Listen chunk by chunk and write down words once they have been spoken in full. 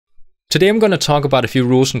Today I'm going to talk about a few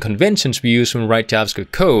rules and conventions we use when we write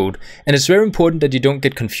JavaScript code, and it's very important that you don't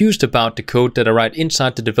get confused about the code that I write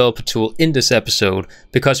inside the developer tool in this episode,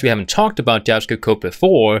 because we haven't talked about JavaScript code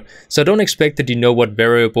before, so don't expect that you know what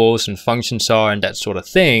variables and functions are and that sort of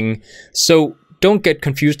thing. So don't get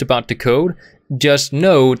confused about the code, just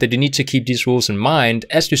know that you need to keep these rules in mind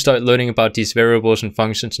as you start learning about these variables and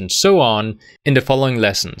functions and so on in the following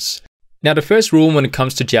lessons. Now, the first rule when it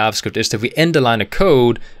comes to JavaScript is that we end a line of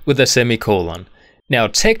code with a semicolon. Now,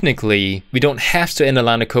 technically, we don't have to end a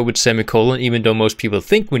line of code with semicolon, even though most people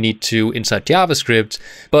think we need to inside JavaScript,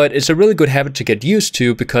 but it's a really good habit to get used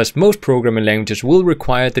to because most programming languages will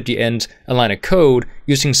require that you end a line of code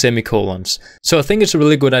using semicolons. So I think it's a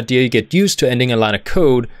really good idea you get used to ending a line of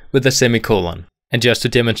code with a semicolon. And just to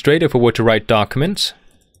demonstrate, if I were to write document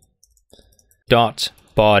dot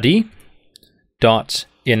body dot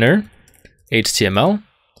inner HTML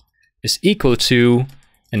is equal to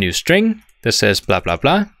a new string that says blah blah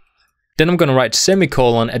blah. Then I'm going to write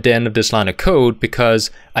semicolon at the end of this line of code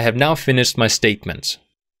because I have now finished my statement.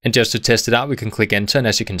 And just to test it out, we can click enter, and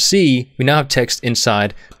as you can see, we now have text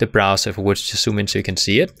inside the browser. If I were to just zoom in so you can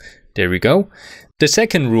see it, there we go. The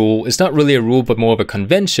second rule is not really a rule but more of a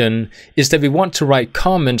convention, is that we want to write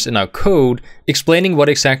comments in our code explaining what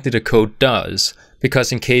exactly the code does.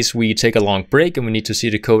 Because in case we take a long break and we need to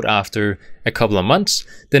see the code after a couple of months,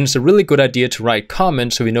 then it's a really good idea to write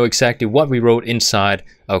comments so we know exactly what we wrote inside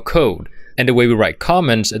our code. And the way we write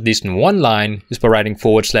comments, at least in one line, is by writing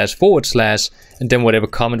 // and then whatever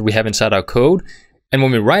comment we have inside our code. And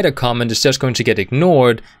when we write a comment, it's just going to get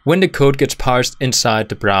ignored when the code gets parsed inside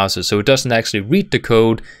the browser. So it doesn't actually read the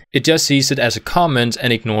code, it just sees it as a comment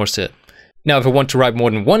and ignores it. Now, if I want to write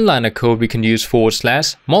more than one line of code, we can use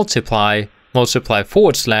 / multiply /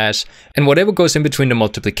 and whatever goes in between the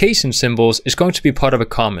multiplication symbols is going to be part of a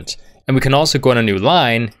comment. And we can also go on a new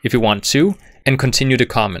line if we want to and continue the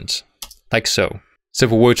comment, like so. So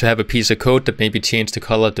if we were to have a piece of code that maybe changed the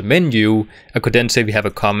color of the menu, I could then say we have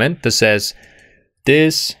a comment that says,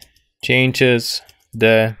 this changes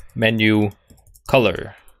the menu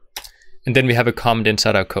color. And then we have a comment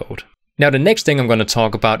inside our code. Now the next thing I'm going to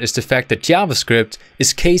talk about is the fact that JavaScript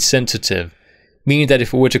is case sensitive. Meaning that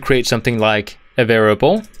if we were to create something like a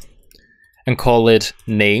variable and call it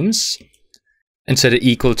names and set it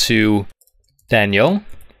equal to Daniel,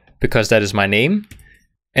 because that is my name,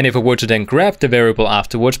 and if I were to then grab the variable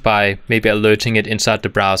afterwards by maybe alerting it inside the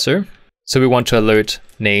browser, so we want to alert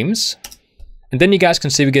names, and then you guys can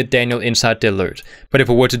see we get Daniel inside the alert. But if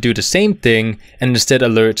I were to do the same thing and instead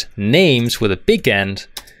alert names with a big N,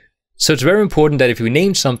 so it's very important that if we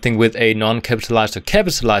name something with a non-capitalized or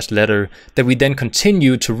capitalized letter, that we then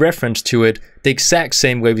continue to reference to it the exact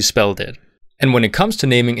same way we spelled it. And when it comes to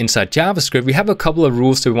naming inside JavaScript, we have a couple of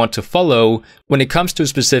rules that we want to follow when it comes to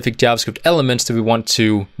specific JavaScript elements that we want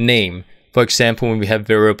to name. For example, when we have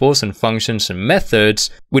variables and functions and methods,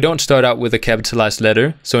 we don't start out with a capitalized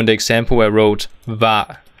letter. So in the example where I wrote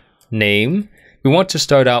va name, we want to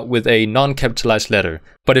start out with a non-capitalized letter.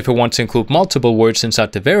 But if I want to include multiple words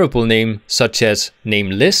inside the variable name, such as name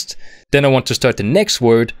list, then I want to start the next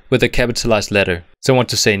word with a capitalized letter. So I want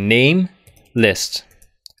to say name list,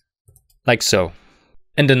 like so.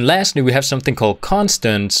 And then lastly, we have something called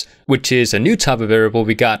constants, which is a new type of variable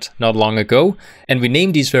we got not long ago. And we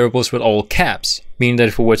name these variables with all caps, meaning that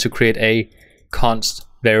if we were to create a const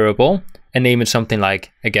variable and name it something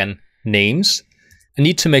like, again, names, I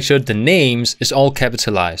need to make sure the names is all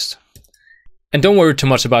capitalized. And don't worry too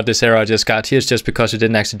much about this error I just got here, it's just because we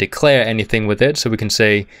didn't actually declare anything with it. So we can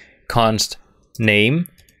say const name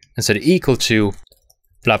and set it equal to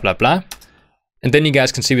blah blah blah. And then you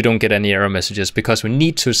guys can see we don't get any error messages because we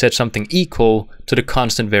need to set something equal to the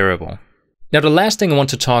constant variable. Now the last thing I want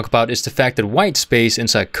to talk about is the fact that white space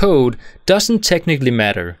inside code doesn't technically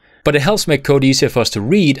matter, but it helps make code easier for us to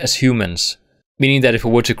read as humans. Meaning that if we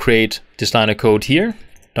were to create this line of code here,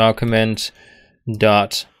 document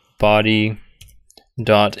dot body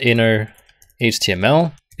dot inner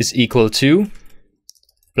HTML is equal to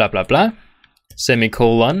blah blah blah,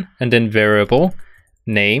 semicolon, and then variable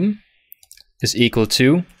name is equal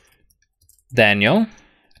to Daniel,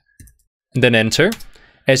 and then enter.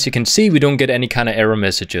 As you can see, we don't get any kind of error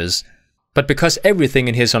messages. But because everything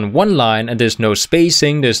in here is on one line and there's no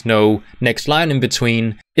spacing, there's no next line in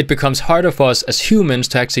between, it becomes harder for us as humans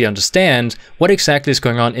to actually understand what exactly is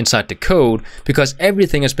going on inside the code, because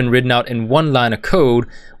everything has been written out in one line of code,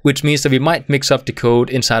 which means that we might mix up the code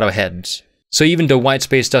inside our heads. So even though white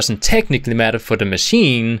space doesn't technically matter for the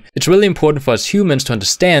machine, it's really important for us humans to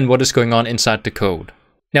understand what is going on inside the code.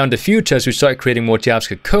 Now in the future, as we start creating more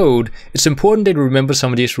JavaScript code, it's important that we remember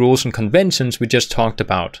some of these rules and conventions we just talked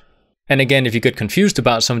about. And again, if you get confused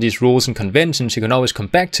about some of these rules and conventions, you can always come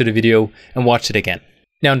back to the video and watch it again.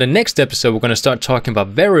 Now in the next episode, we're going to start talking about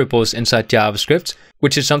variables inside JavaScript,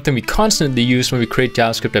 which is something we constantly use when we create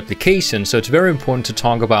JavaScript applications. So it's very important to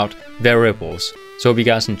talk about variables. So hope you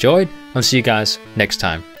guys enjoyed. I'll see you guys next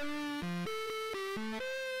time.